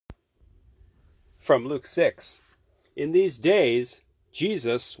From Luke 6. In these days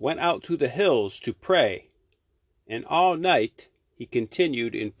Jesus went out to the hills to pray, and all night he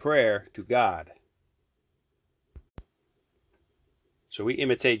continued in prayer to God. So we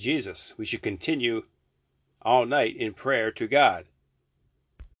imitate Jesus. We should continue all night in prayer to God.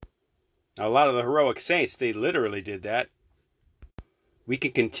 Now, a lot of the heroic saints, they literally did that. We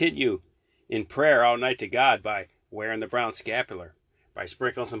can continue in prayer all night to God by wearing the brown scapular, by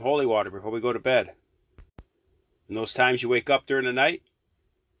sprinkling some holy water before we go to bed. In those times you wake up during the night,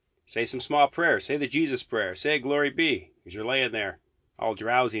 say some small prayers. Say the Jesus prayer. Say glory be, as you're laying there, all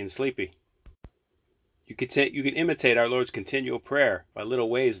drowsy and sleepy. You can imitate our Lord's continual prayer by little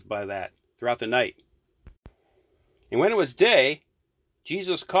ways by that throughout the night. And when it was day,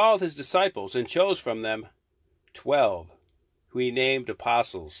 Jesus called his disciples and chose from them 12, who he named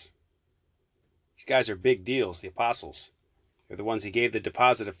apostles. These guys are big deals, the apostles. They're the ones he gave the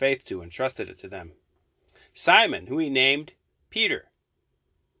deposit of faith to and trusted it to them. Simon, who he named Peter,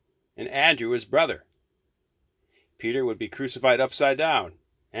 and Andrew his brother. Peter would be crucified upside down.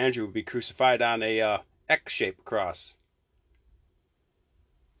 Andrew would be crucified on a X-shaped cross.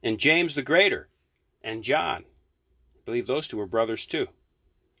 And James the Greater, and John. I believe those two were brothers too.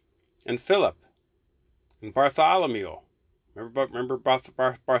 And Philip, and Bartholomew. Remember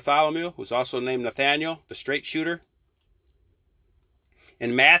Bartholomew, who was also named Nathaniel, the straight shooter?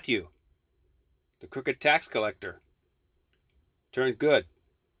 And Matthew, the crooked tax collector, turned good.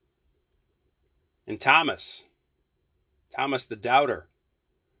 And Thomas the doubter.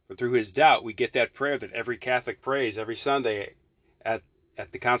 But through his doubt, we get that prayer that every Catholic prays every Sunday at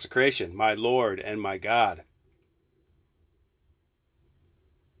the consecration, my Lord and my God.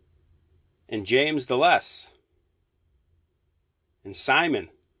 And James the Less. And Simon.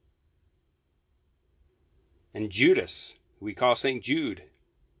 And Judas, who we call St. Jude.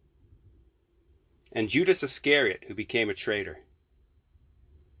 And Judas Iscariot, who became a traitor.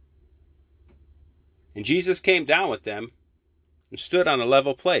 And Jesus came down with them and stood on a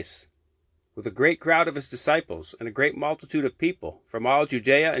level place, with a great crowd of his disciples and a great multitude of people from all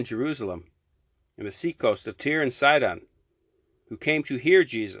Judea and Jerusalem, and the seacoast of Tyre and Sidon, who came to hear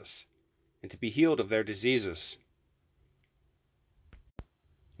Jesus and to be healed of their diseases.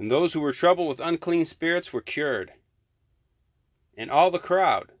 And those who were troubled with unclean spirits were cured. And all the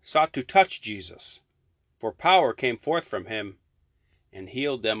crowd sought to touch Jesus, for power came forth from him and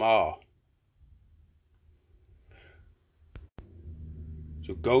healed them all.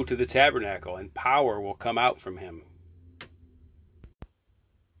 So go to the tabernacle, and power will come out from him.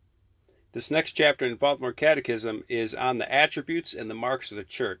 This next chapter in the Baltimore Catechism is on the attributes and the marks of the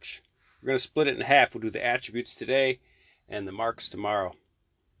church. We're going to split it in half. We'll do the attributes today and the marks tomorrow.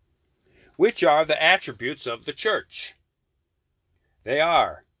 Which are the attributes of the church? They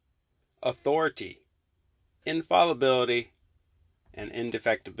are authority, infallibility, and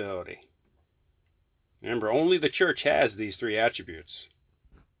indefectibility. Remember, only the church has these three attributes.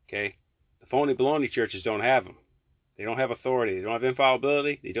 Okay? The phony baloney churches don't have them. They don't have authority. They don't have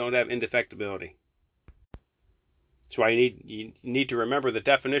infallibility. They don't have indefectibility. That's why you need to remember the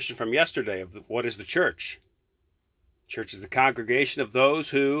definition from yesterday of what is the church. Church is the congregation of those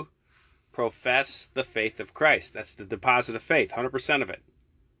who profess the faith of Christ. That's the deposit of faith, 100% of it.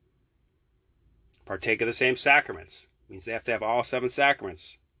 Partake of the same sacraments. It means they have to have all 7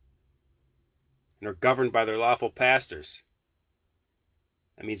 sacraments. And are governed by their lawful pastors.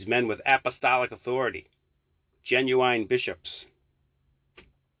 That means men with apostolic authority, genuine bishops,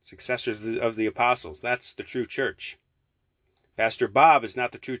 successors of the apostles. That's the true church. Pastor Bob is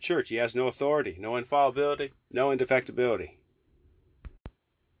not the true church. He has no authority, no infallibility, no indefectibility.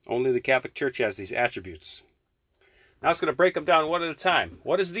 Only the Catholic Church has these attributes. Now it's going to break them down one at a time.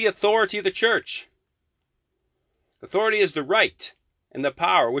 What is the authority of the church? Authority is the right and the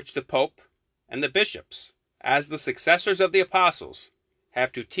power which the Pope and the bishops, as the successors of the apostles,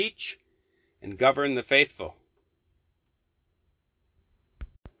 have to teach and govern the faithful.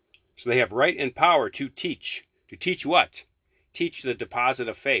 So they have right and power to teach. To teach what? Teach the deposit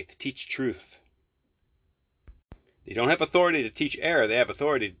of faith. Teach truth. They don't have authority to teach error. They have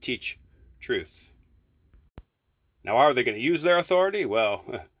authority to teach truth. Now, are they going to use their authority? Well,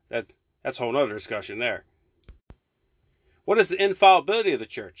 that's a whole other discussion there. What is the infallibility of the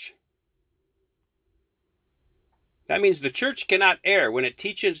church? That means the church cannot err when it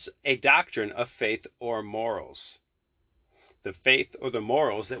teaches a doctrine of faith or morals. The faith or the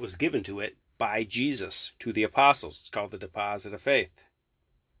morals that was given to it by Jesus to the apostles. It's called the deposit of faith.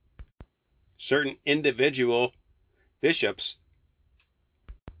 Certain individual bishops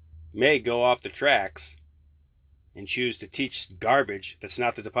may go off the tracks and choose to teach garbage that's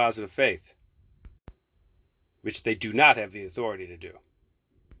not the deposit of faith. which they do not have the authority to do.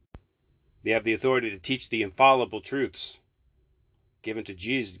 They have the authority to teach the infallible truths given to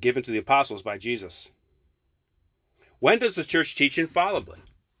the apostles by Jesus. When does the church teach infallibly?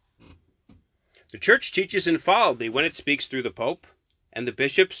 The church teaches infallibly when it speaks through the Pope and the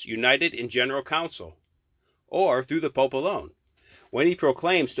bishops united in general council, or through the Pope alone, when he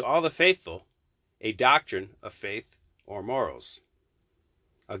proclaims to all the faithful a doctrine of faith or morals.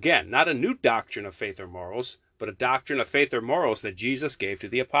 Again, not a new doctrine of faith or morals, but a doctrine of faith or morals that Jesus gave to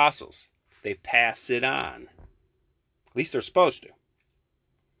the apostles. They pass it on. At least they're supposed to.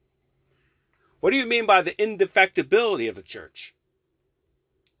 What do you mean by the indefectibility of the church?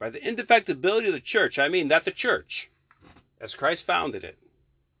 By the indefectibility of the church, I mean that the church, as Christ founded it,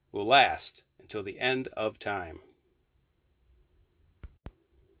 will last until the end of time.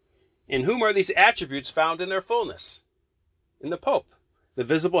 In whom are these attributes found in their fullness? In the Pope, the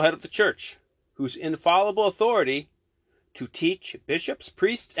visible head of the church, whose infallible authority to teach bishops,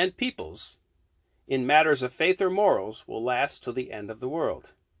 priests, and peoples in matters of faith or morals will last till the end of the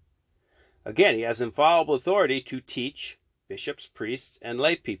world. Again, he has infallible authority to teach bishops, priests, and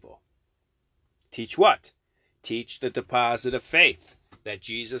lay people. Teach what? Teach the deposit of faith that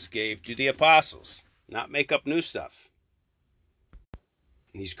Jesus gave to the apostles, not make up new stuff.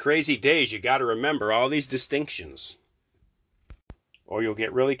 In these crazy days, you got to remember all these distinctions, or you'll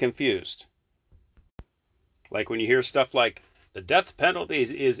get really confused. Like when you hear stuff like, the death penalty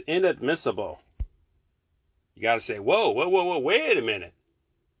is inadmissible. You got to say, whoa, wait a minute.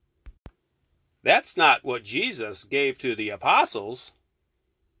 That's not what Jesus gave to the apostles.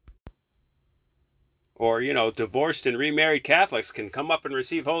 Or, divorced and remarried Catholics can come up and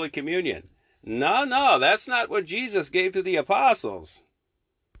receive Holy Communion. No, that's not what Jesus gave to the apostles.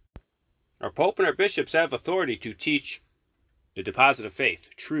 Our Pope and our bishops have authority to teach the deposit of faith,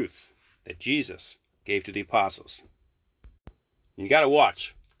 truth, that Jesus gave to the apostles. And you got to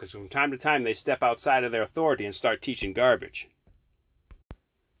watch, because from time to time they step outside of their authority and start teaching garbage.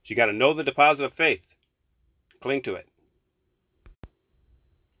 So you got to know the deposit of faith. Cling to it.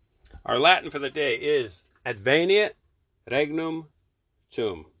 Our Latin for the day is Adveniat, Regnum,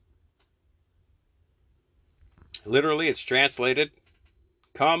 Tuum. Literally, it's translated,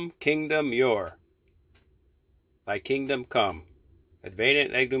 come, kingdom your. Thy kingdom come.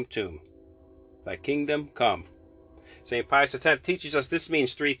 Adveniat, Regnum, Tuum. Thy kingdom come. St. Pius X teaches us this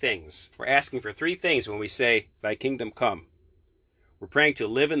means three things. We're asking for three things when we say, thy kingdom come. We're praying to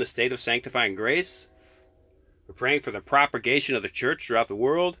live in the state of sanctifying grace. We're praying for the propagation of the church throughout the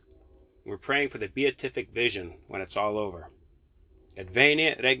world. We're praying for the beatific vision when it's all over.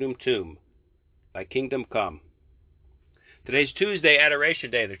 Adveniat Regnum Tuum. Thy kingdom come. Today's Tuesday,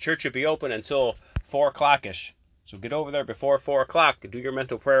 Adoration Day. The church will be open until 4 o'clock-ish. So get over there before 4 o'clock and do your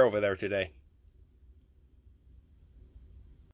mental prayer over there today.